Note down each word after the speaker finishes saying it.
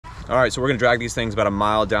All right, so we're gonna drag these things about a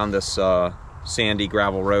mile down this sandy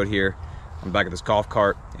gravel road here on the back of this golf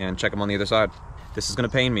cart and check them on the other side. This is gonna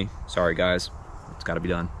pain me. Sorry guys, it's gotta be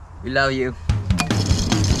done. We love you.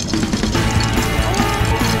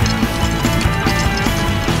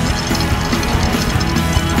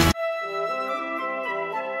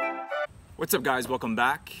 What's up guys, welcome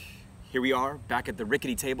back. Here we are back at the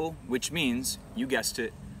rickety table, which means, you guessed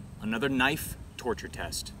it, another knife torture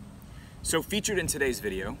test. So featured in today's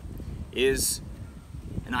video is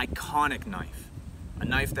an iconic knife. A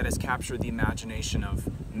knife that has captured the imagination of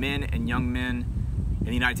men and young men in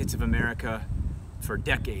the United States of America for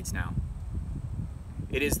decades now.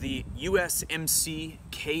 It is the USMC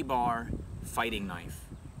Kabar fighting knife.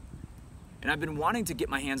 And I've been wanting to get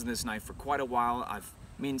my hands on this knife for quite a while. I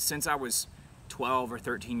mean, since I was 12 or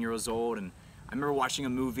 13 years old, and I remember watching a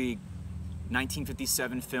movie,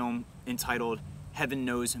 1957 film entitled Heaven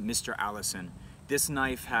Knows Mr. Allison. This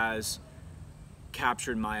knife has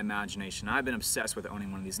captured my imagination. I've been obsessed with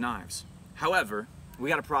owning one of these knives. However, we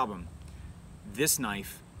got a problem. This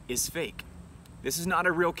knife is fake. This is not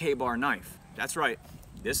a real K-bar knife. That's right,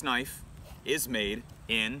 this knife is made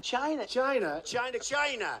in China.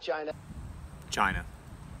 China.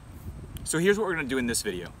 So here's what we're gonna do in this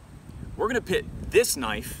video. We're gonna pit this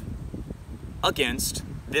knife against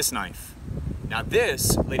this knife. Now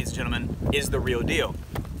this, ladies and gentlemen, is the real deal.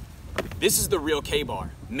 This is the real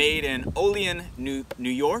K-bar, made in Olean, New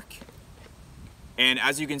York. And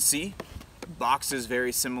as you can see, the box is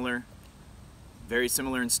very similar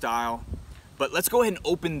in style. But let's go ahead and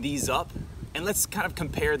open these up and let's kind of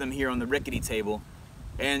compare them here on the rickety table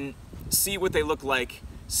and see what they look like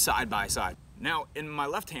side by side. Now, in my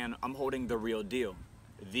left hand, I'm holding the real deal.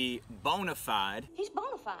 The bona fide. He's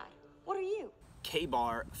bona fide. What are you?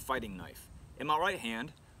 K-bar fighting knife. In my right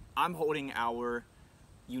hand, I'm holding our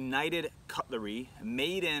United Cutlery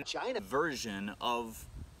made in China version of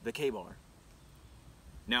the K-bar.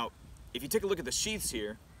 Now, if you take a look at the sheaths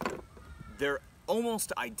here, they're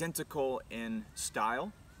almost identical in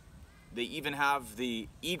style. They even have the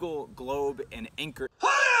eagle, globe, and anchor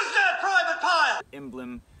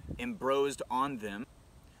emblem embossed on them.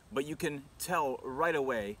 But you can tell right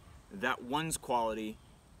away that one's quality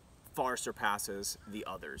far surpasses the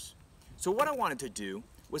others. So what I wanted to do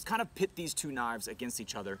was kind of pit these two knives against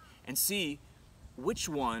each other and see which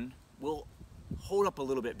one will hold up a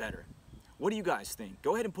little bit better. What do you guys think?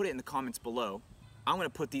 Go ahead and put it in the comments below. I'm gonna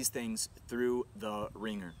put these things through the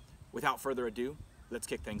ringer. Without further ado, let's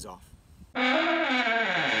kick things off.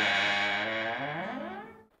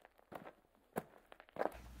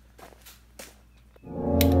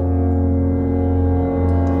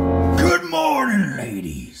 Good morning,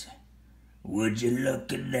 ladies. Would you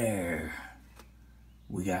look at there?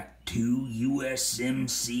 We got two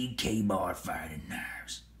USMC K-bar fighting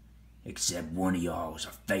knives. Except one of y'all's a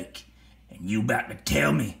fake. And you about to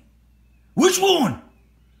tell me? Which one?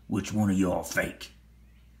 Which one of y'all fake?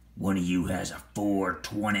 One of you has a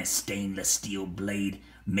 420 stainless steel blade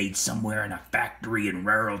made somewhere in a factory in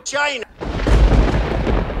rural China.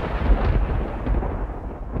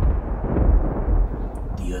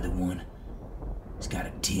 The other one has got a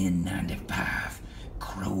 1095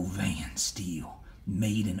 Crow Van steel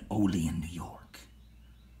made in Olean, New York.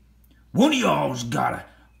 One of y'all's got a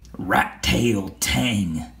rat tail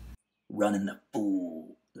tang running the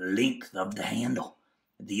full length of the handle.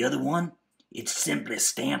 The other one, it's simply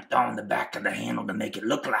stamped on the back of the handle to make it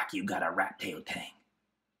look like you got a rat tail tang.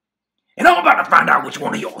 And I'm about to find out which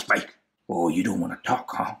one of y'all's fake. Oh, you don't want to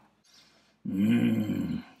talk, huh?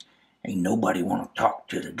 Ain't nobody want to talk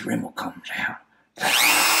till the Dremel comes out. That's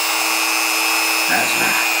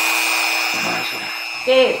right.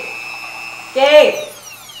 Gabe,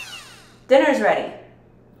 dinner's ready.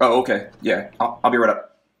 Oh, okay. Yeah, I'll be right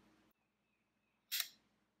up.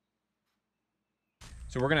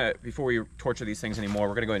 So we're gonna, before we torture these things anymore,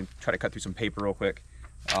 we're gonna go ahead and try to cut through some paper real quick.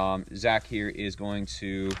 Zach here is going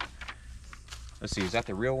to, let's see, is that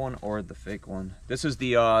the real one or the fake one? This is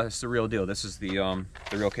the real deal. This is the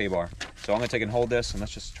real K-bar. So I'm gonna take and hold this, and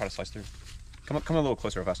let's just try to slice through. Come a little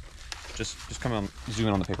closer with us. Just come on, zoom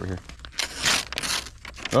in on the paper here.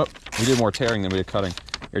 Oh, we did more tearing than we did cutting.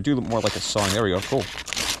 Here, do more like a sawing. There we go. Cool.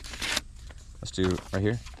 Let's do right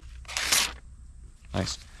here.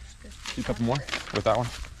 Nice. Do a couple more with that one.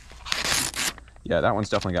 Yeah, that one's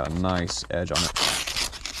definitely got a nice edge on it.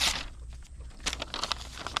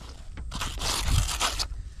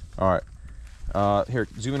 All right. Here,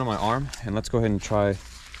 zoom in on my arm, and let's go ahead and try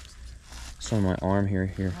some of my arm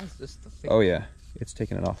here. Oh yeah, it's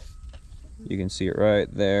taking it off. You can see it right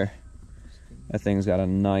there. That thing's got a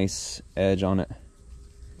nice edge on it.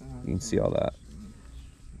 You can see all that.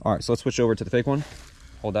 All right, so let's switch over to the fake one.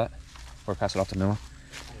 Hold that, or pass it off to Noah.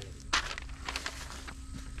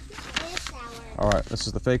 All right, this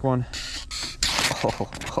is the fake one.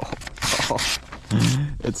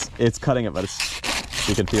 It's cutting it, but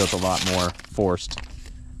you can feel it's a lot more forced.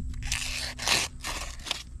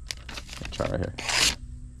 Let's try right here.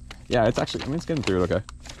 Yeah, it's actually, I mean, it's getting through it okay.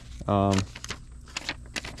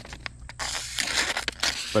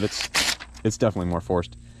 But it's definitely more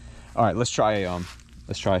forced. All right, let's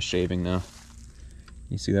try shaving now.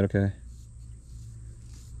 You see that okay?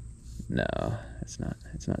 No, it's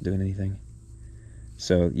not doing anything.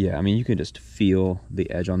 So yeah, I mean, you can just feel the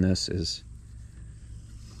edge on this is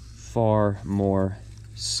far more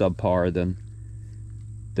subpar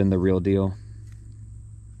than the real deal.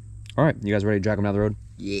 All right, you guys ready to drag them down the road?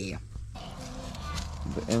 Yeah.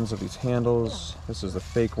 The ends of these handles. This is the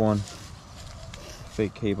fake one.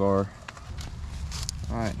 Fake K-bar.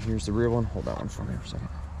 All right, here's the real one. Hold that one for me for a second.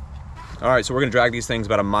 All right, so we're gonna drag these things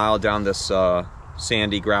about a mile down this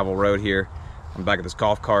sandy gravel road here on the back of this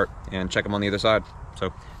golf cart and check them on the other side.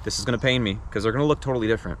 So this is gonna pain me because they're gonna look totally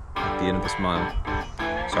different at the end of this mile.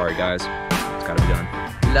 Sorry guys, it's gotta be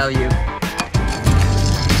done. Love you.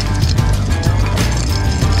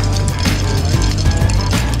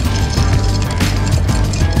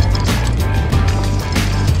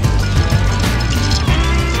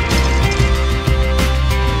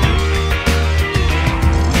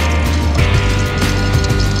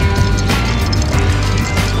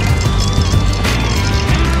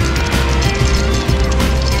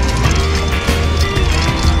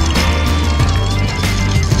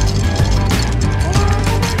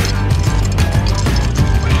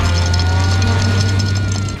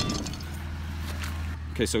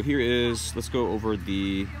 Okay, so here is, let's go over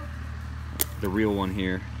the real one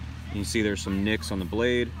here. You see there's some nicks on the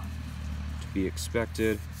blade, to be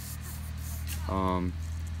expected.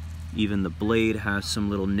 Even the blade has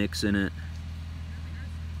some little nicks in it.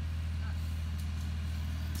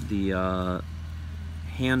 The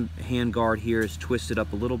hand guard here is twisted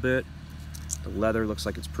up a little bit. The leather looks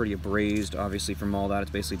like it's pretty abrased, obviously from all that.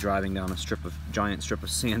 It's basically driving down a giant strip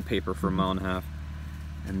of sandpaper for a mile and a half.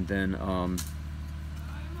 And then,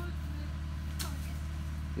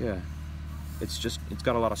 yeah, it's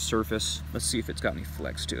got a lot of surface. Let's see if it's got any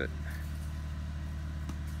flex to it.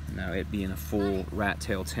 Now, it being a full rat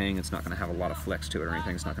tail tang, it's not going to have a lot of flex to it or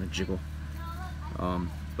anything. It's not going to jiggle.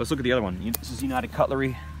 Let's look at the other one. This is United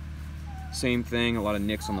Cutlery. Same thing, a lot of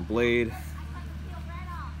nicks on the blade.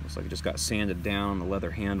 Looks like it just got sanded down on the leather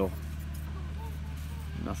handle.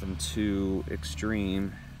 Nothing too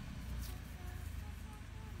extreme.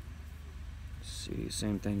 Let's see,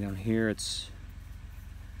 same thing down here. It's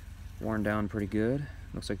worn down pretty good.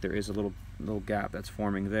 Looks like there is a little gap that's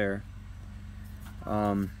forming there.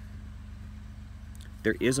 There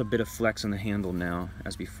is a bit of flex in the handle now,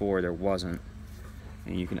 as before there wasn't.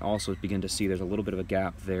 And you can also begin to see there's a little bit of a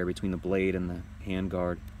gap there between the blade and the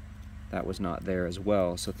handguard. That was not there as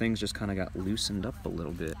well. So things just kind of got loosened up a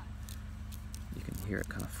little bit. You can hear it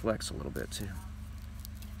kind of flex a little bit too.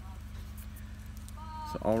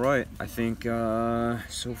 So, all right, I think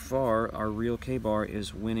so far our real K-bar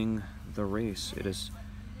is winning the race. It is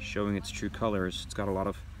showing its true colors. It's got a lot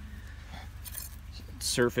of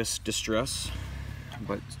surface distress,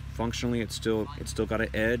 but functionally it's still got an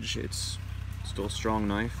edge. It's still a strong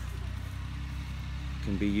knife.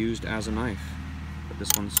 Can be used as a knife. But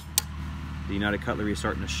this one's, the United Cutlery, is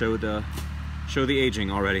starting to show the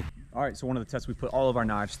aging already. All right, so one of the tests we put all of our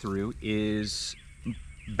knives through is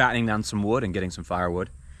battening down some wood and getting some firewood.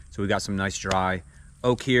 So we got some nice dry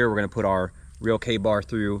oak here. We're gonna put our real K-bar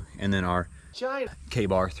through and then our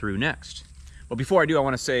K-bar through next. But before I do, I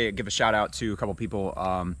wanna give a shout out to a couple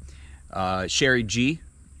people. Sherry G,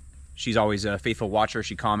 she's always a faithful watcher.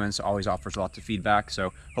 She comments, always offers lots of feedback.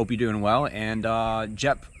 So hope you're doing well. And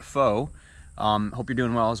Jep Foe, hope you're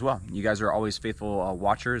doing well as well. You guys are always faithful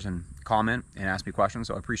watchers and comment and ask me questions,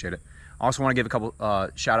 so I appreciate it. I also want to give a couple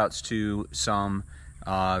shout outs to some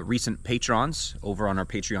recent patrons over on our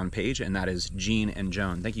Patreon page, and that is Gene and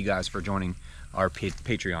Joan. Thank you guys for joining our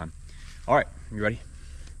Patreon. All right, you ready?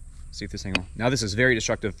 Let's see if this thing will. Now this is very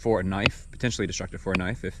destructive for a knife, potentially destructive for a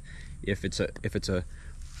knife if it's a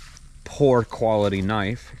poor quality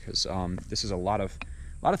knife, because this is a lot of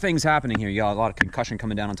things happening here. You got a lot of concussion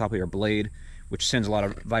coming down on top of your blade, which sends a lot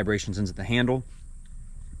of vibrations into the handle.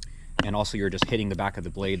 And also you're just hitting the back of the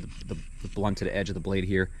blade, the blunted edge of the blade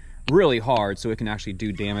here, really hard, so it can actually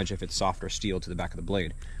do damage if it's softer steel to the back of the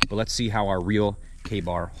blade. But let's see how our real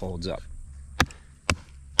K-bar holds up.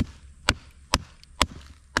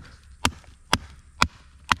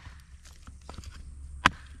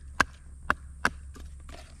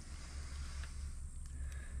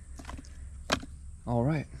 all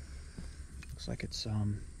right. Looks like it's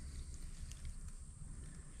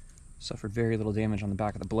suffered very little damage on the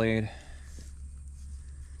back of the blade.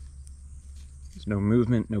 There's no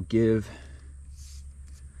movement, no give.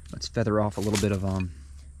 Let's feather off a little bit of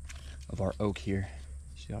our oak here.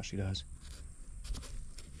 See how she does.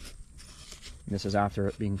 And this is after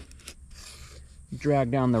it being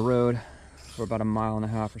dragged down the road for about 1.5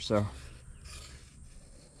 miles or so.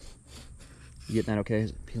 You getting that okay?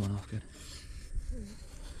 Is it peeling off good?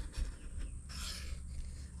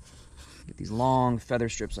 Get these long feather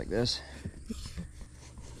strips like this.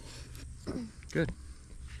 Good.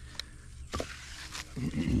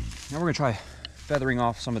 Now we're gonna try feathering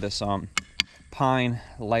off some of this pine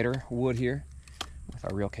lighter wood here with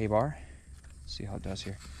our real K-bar. See how it does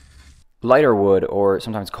here. Lighter wood, or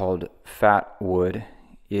sometimes called fat wood,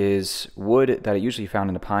 is wood that is usually found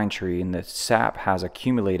in the pine tree, and the sap has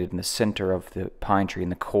accumulated in the center of the pine tree, in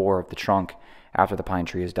the core of the trunk, after the pine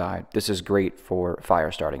tree has died. This is great for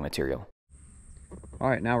fire starting material. All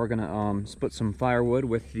right, now we're gonna split some firewood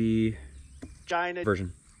with the China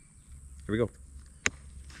version. Here we go.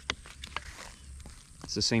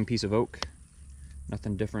 It's the same piece of oak,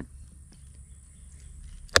 nothing different.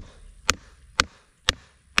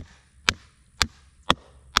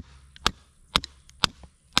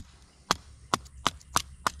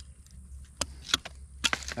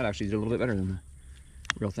 That actually did a little bit better than the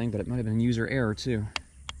real thing, but it might have been user error too.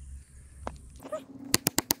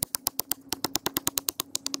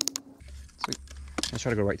 Sweet. Let's try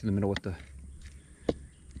to go right through the middle with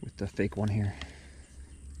the fake one here.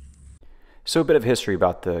 So a bit of history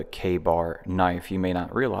about the K-bar knife. You may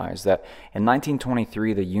not realize that in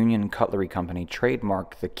 1923, the Union Cutlery Company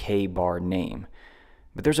trademarked the K-bar name.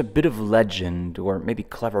 But there's a bit of legend, or maybe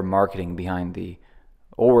clever marketing, behind the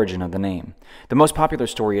origin of the name. The most popular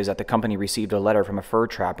story is that the company received a letter from a fur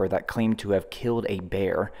trapper that claimed to have killed a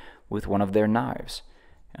bear with one of their knives.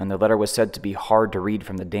 And the letter was said to be hard to read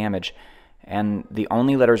from the damage, and the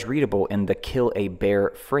only letters readable in the kill a bear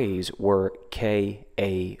phrase were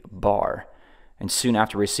K-A bar. And soon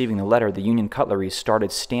after receiving the letter, the Union Cutlery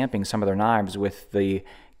started stamping some of their knives with the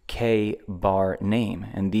K-bar name,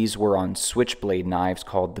 and these were on switchblade knives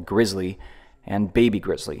called the Grizzly and Baby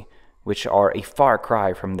Grizzly, which are a far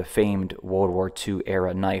cry from the famed World War II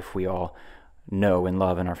era knife we all know and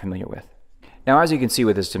love and are familiar with. Now, as you can see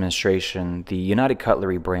with this demonstration, the United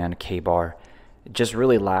Cutlery brand K-bar just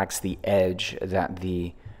really lacks the edge that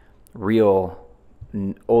the real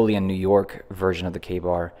Olean, New York version of the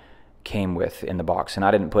K-bar came with in the box, and I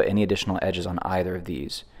didn't put any additional edges on either of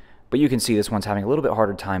these. But you can see this one's having a little bit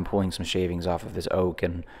harder time pulling some shavings off of this oak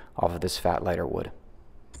and off of this fat lighter wood.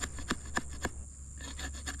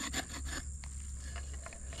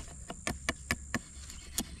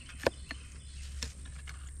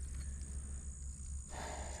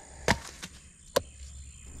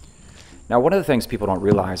 Now, one of the things people don't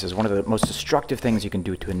realize is one of the most destructive things you can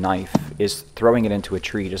do to a knife is throwing it into a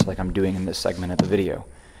tree, just like I'm doing in this segment of the video.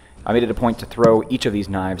 I made it a point to throw each of these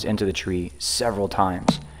knives into the tree several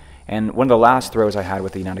times. And one of the last throws I had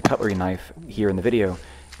with the United Cutlery knife here in the video,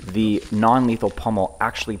 the non-lethal pommel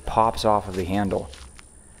actually pops off of the handle.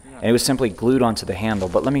 And it was simply glued onto the handle,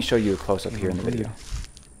 but let me show you a close-up here in the video.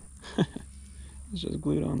 It's just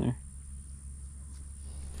glued on there.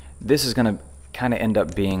 This is going to kind of end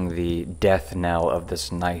up being the death knell of this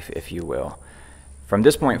knife, if you will. From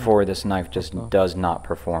this point forward, this knife just does not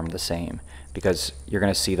perform the same, because you're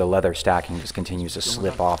going to see the leather stacking just continues to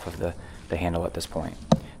slip off of the handle at this point.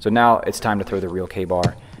 So now it's time to throw the real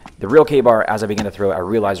K-bar. The real K-bar, as I began to throw it, I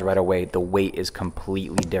realized right away the weight is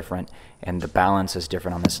completely different and the balance is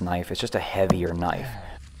different on this knife. It's just a heavier knife.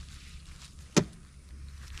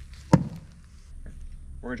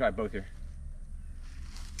 We're going to try both here.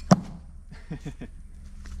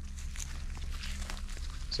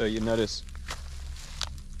 So you notice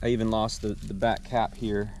I even lost the back cap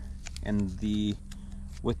here, and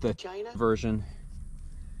with the China version,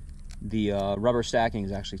 the rubber stacking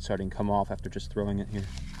is actually starting to come off after just throwing it here.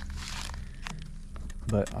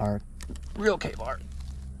 But our real K-bar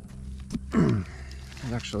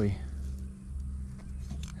is actually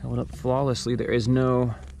held up flawlessly. There is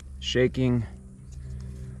no shaking,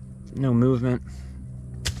 no movement.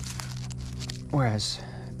 Whereas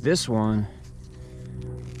this one,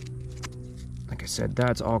 like I said,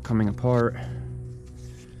 that's all coming apart.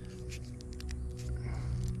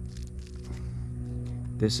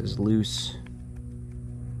 This is loose.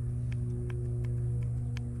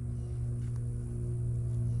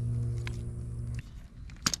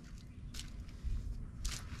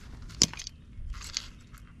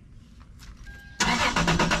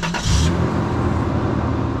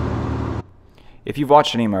 If you've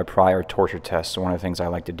watched any of my prior torture tests, one of the things I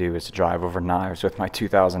like to do is to drive over knives with my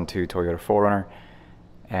 2002 Toyota 4Runner,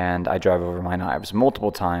 and I drive over my knives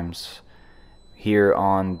multiple times here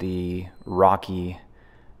on the rocky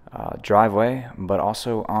driveway, but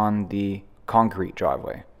also on the concrete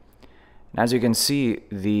driveway. And as you can see,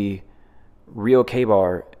 the real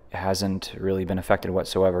K-bar hasn't really been affected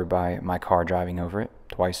whatsoever by my car driving over it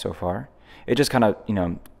twice so far. It just kind of,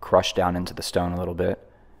 crushed down into the stone a little bit.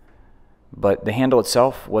 But the handle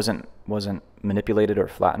itself wasn't manipulated or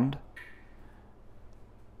flattened.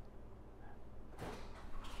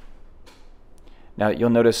 Now you'll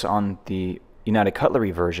notice on the United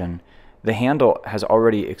Cutlery version, the handle has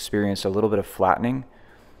already experienced a little bit of flattening.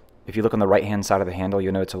 If you look on the right-hand side of the handle,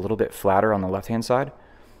 you'll know it's a little bit flatter on the left-hand side.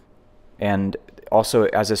 And also,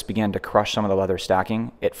 as this began to crush some of the leather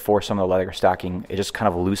stacking, it forced some of the leather stacking, it just kind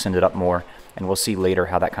of loosened it up more, and we'll see later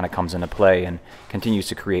how that kind of comes into play and continues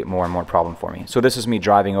to create more and more problem for me. So this is me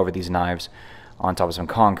driving over these knives on top of some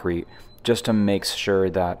concrete just to make sure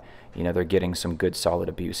that, they're getting some good solid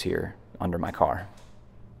abuse here under my car.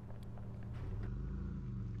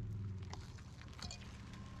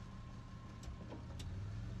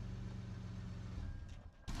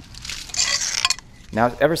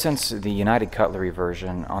 Now, ever since the United Cutlery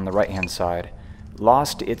version on the right-hand side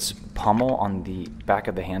lost its pommel on the back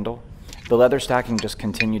of the handle, the leather stacking just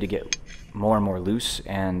continued to get more and more loose,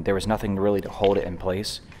 and there was nothing really to hold it in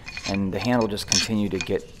place, and the handle just continued to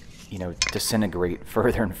get, disintegrate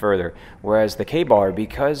further and further. Whereas the K-bar,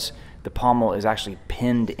 because the pommel is actually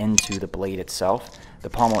pinned into the blade itself, the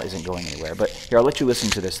pommel isn't going anywhere. But here, I'll let you listen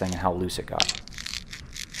to this thing and how loose it got.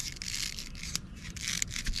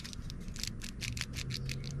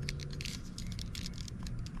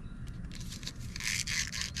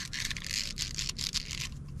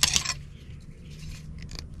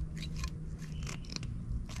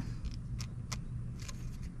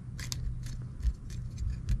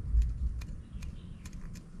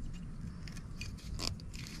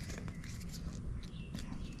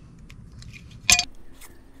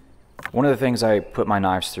 One of the things I put my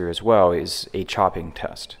knives through as well is a chopping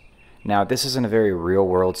test. Now, this isn't a very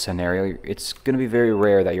real-world scenario. It's going to be very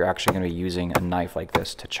rare that you're actually going to be using a knife like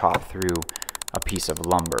this to chop through a piece of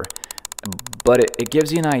lumber. But it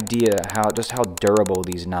gives you an idea just how durable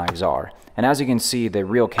these knives are. And as you can see, the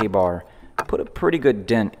real K-bar put a pretty good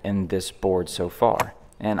dent in this board so far.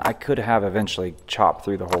 And I could have eventually chopped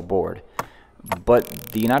through the whole board. But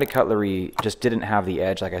the United Cutlery just didn't have the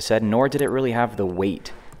edge, like I said, nor did it really have the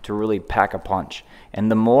weight to really pack a punch. And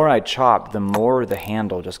the more I chopped, the more the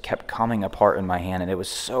handle just kept coming apart in my hand, and it was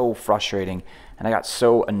so frustrating, and I got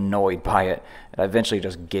so annoyed by it that I eventually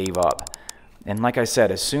just gave up. And like I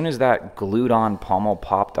said, as soon as that glued on pommel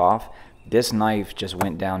popped off, this knife just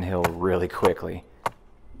went downhill really quickly.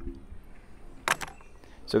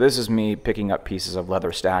 So this is me picking up pieces of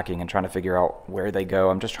leather stacking and trying to figure out where they go.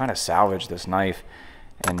 I'm just trying to salvage this knife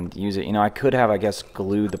and use it. I could have, I guess,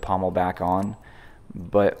 glued the pommel back on,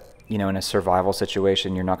 but in a survival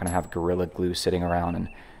situation, you're not going to have Gorilla Glue sitting around, and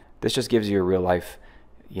this just gives you a real life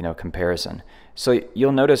comparison. So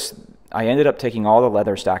you'll notice I ended up taking all the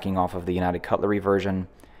leather stacking off of the United Cutlery version,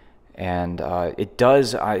 and it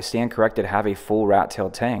does, I stand corrected, have a full rat tail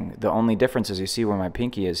tang. The only difference is, you see where my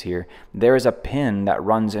pinky is here, there is a pin that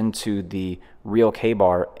runs into the real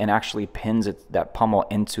K-bar and actually pins that pommel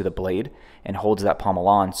into the blade and holds that pommel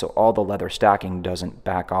on, so all the leather stacking doesn't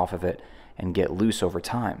back off of it and get loose over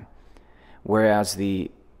time. Whereas the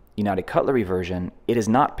United Cutlery version, it is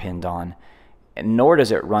not pinned on, and nor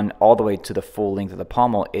does it run all the way to the full length of the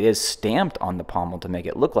pommel. It is stamped on the pommel to make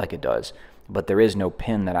it look like it does, but there is no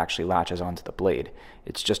pin that actually latches onto the blade.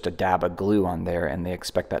 It's just a dab of glue on there, and they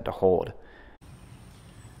expect that to hold.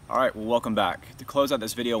 Alright, well, welcome back. To close out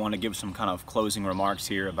this video, I want to give some kind of closing remarks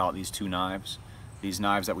here about these two knives. These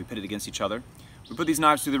knives that we pitted against each other. We put these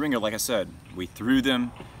knives through the ringer, like I said. We threw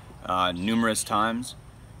them numerous times.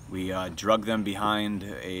 We drug them behind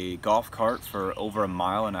a golf cart for over 1.5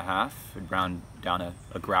 miles down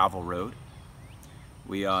a gravel road.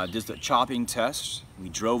 We did a chopping test. We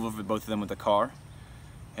drove over both of them with the car.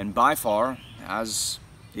 And by far, as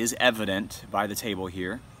is evident by the table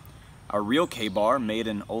here, our real K-bar, made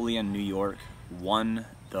in Olean, New York, won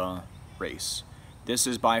the race. This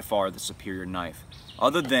is by far the superior knife.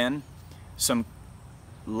 Other than some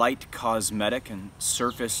light cosmetic and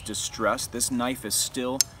surface distress, this knife is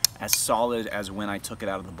still as solid as when I took it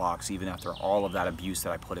out of the box, even after all of that abuse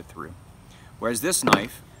that I put it through. Whereas this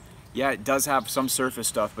knife, yeah, it does have some surface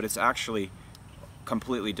stuff, but it's actually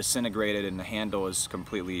completely disintegrated, and the handle is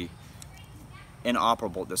completely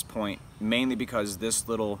inoperable at this point, mainly because this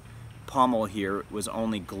little pommel here was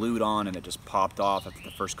only glued on and it just popped off after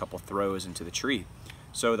the first couple throws into the tree.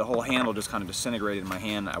 So the whole handle just kind of disintegrated in my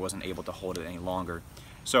hand. I wasn't able to hold it any longer.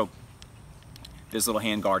 So this little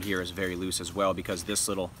hand guard here is very loose as well, because this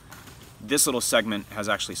little segment has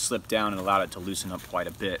actually slipped down and allowed it to loosen up quite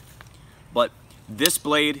a bit. But this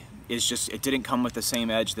blade is just, it didn't come with the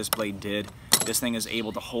same edge this blade did. This thing is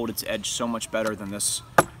able to hold its edge so much better than this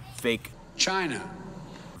fake China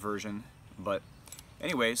version. But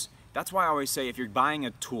anyways, that's why I always say, if you're buying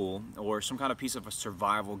a tool or some kind of piece of a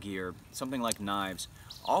survival gear, something like knives,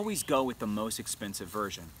 always go with the most expensive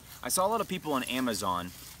version. I saw a lot of people on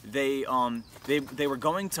Amazon, they were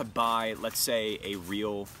going to buy, let's say, a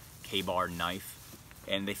real kabar knife,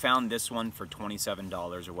 and they found this one for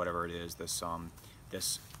 $27 or whatever it is,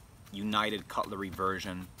 this United Cutlery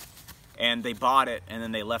version, and they bought it, and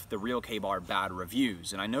then they left the real kabar bad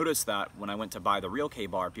reviews. And I noticed that when I went to buy the real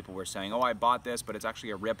kabar, people were saying, oh, I bought this, but it's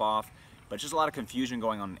actually a rip-off. But it's just a lot of confusion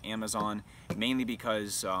going on Amazon, mainly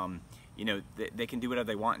because you know, they can do whatever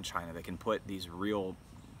they want in China. They can put these real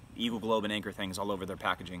Eagle Globe and Anchor things all over their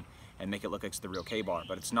packaging and make it look like it's the real kabar,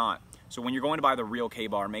 but it's not. So when you're going to buy the real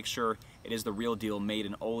kabar, make sure it is the real deal, made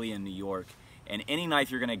in Olean, New York. And any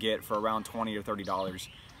knife you're going to get for around $20 or $30,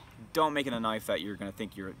 don't make it a knife that you're going to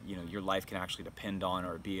think your life can actually depend on,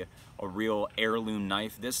 or be a real heirloom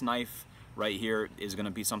knife. This knife right here is going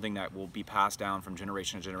to be something that will be passed down from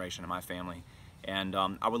generation to generation in my family. And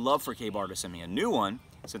I would love for kabar to send me a new one,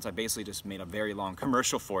 since I basically just made a very long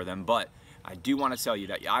commercial for them. But I do want to tell you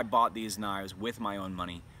that I bought these knives with my own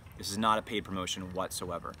money. This is not a paid promotion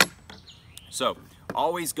whatsoever. So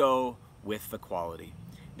always go with the quality.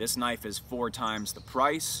 This knife is 4 times the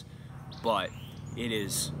price, but it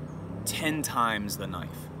is 10 times the knife.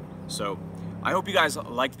 So I hope you guys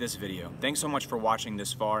liked this video. Thanks so much for watching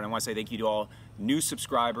this far, and I want to say thank you to all new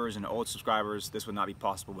subscribers and old subscribers. This would not be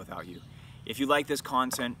possible without you. If you like this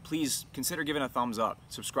content, please consider giving a thumbs up.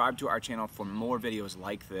 Subscribe to our channel for more videos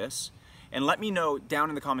like this. And let me know down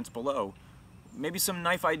in the comments below, maybe some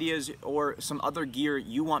knife ideas or some other gear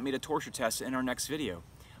you want me to torture test in our next video.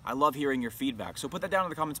 I love hearing your feedback. So put that down in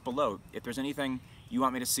the comments below. If there's anything you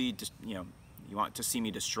want me to see, just, you want to see me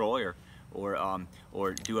destroy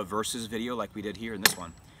or do a versus video like we did here in this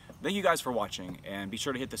one. Thank you guys for watching, and be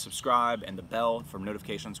sure to hit the subscribe and the bell for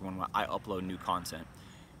notifications when I upload new content.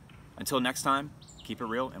 Until next time, keep it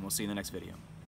real, and we'll see you in the next video.